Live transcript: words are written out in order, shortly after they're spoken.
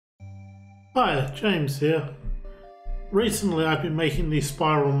Hi, James here. Recently I've been making these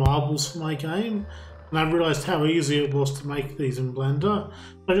spiral marbles for my game, and I realised how easy it was to make these in Blender.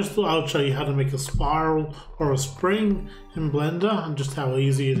 I just thought I would show you how to make a spiral or a spring in Blender and just how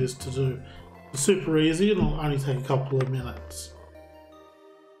easy it is to do. It's super easy and it'll only take a couple of minutes.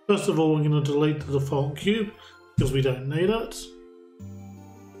 First of all, we're going to delete the default cube because we don't need it.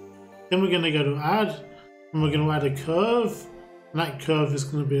 Then we're going to go to add, and we're going to add a curve. And that curve is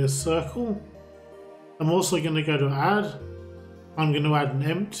going to be a circle. I'm also going to go to add. I'm going to add an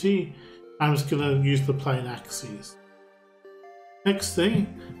empty. I'm just going to use the plane axes. Next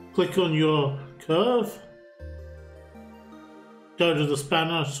thing, click on your curve. Go to the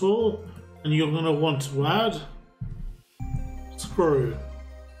spanner tool and you're going to want to add screw.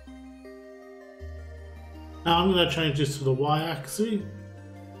 Now I'm going to change this to the y-axis.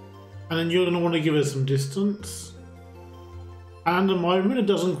 And then you're going to want to give it some distance. And at the moment it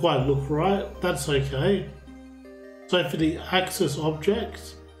doesn't quite look right, that's okay. So for the axis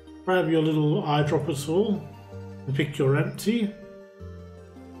object, grab your little eyedropper tool and pick your empty.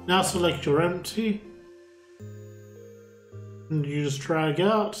 Now select your empty and you just drag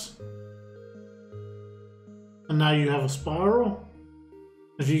out. And now you have a spiral.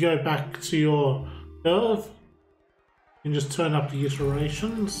 If you go back to your curve, you can just turn up the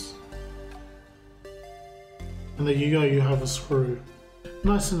iterations. And there you go, you have a screw.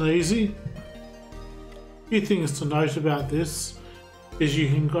 Nice and easy. A few things to note about this is you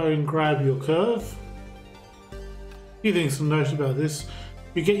can go and grab your curve. A few things to note about this,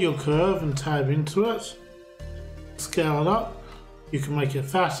 you get your curve and tab into it, scale it up, you can make it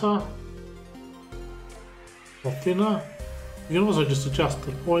fatter or thinner. You can also just adjust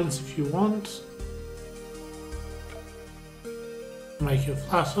the points if you want. Make it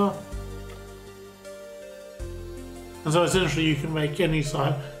flatter. And so essentially you can make any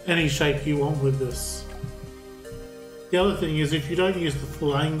shape you want with this. The other thing is if you don't use the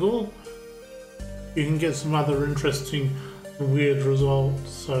full angle, you can get some other interesting and weird results.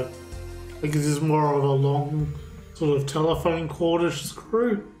 So like this is more of a long sort of telephone cordish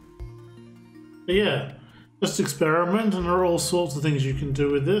screw. But yeah, just experiment and there are all sorts of things you can do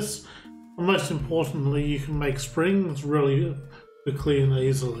with this. And most importantly, you can make springs really quickly and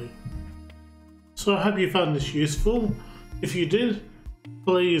easily. So I hope you found this useful. If you did,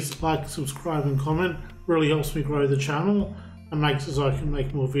 please like, subscribe and comment. It really helps me grow the channel and makes it so I can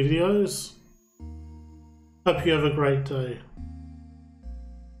make more videos. Hope you have a great day.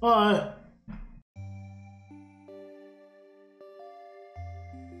 Bye.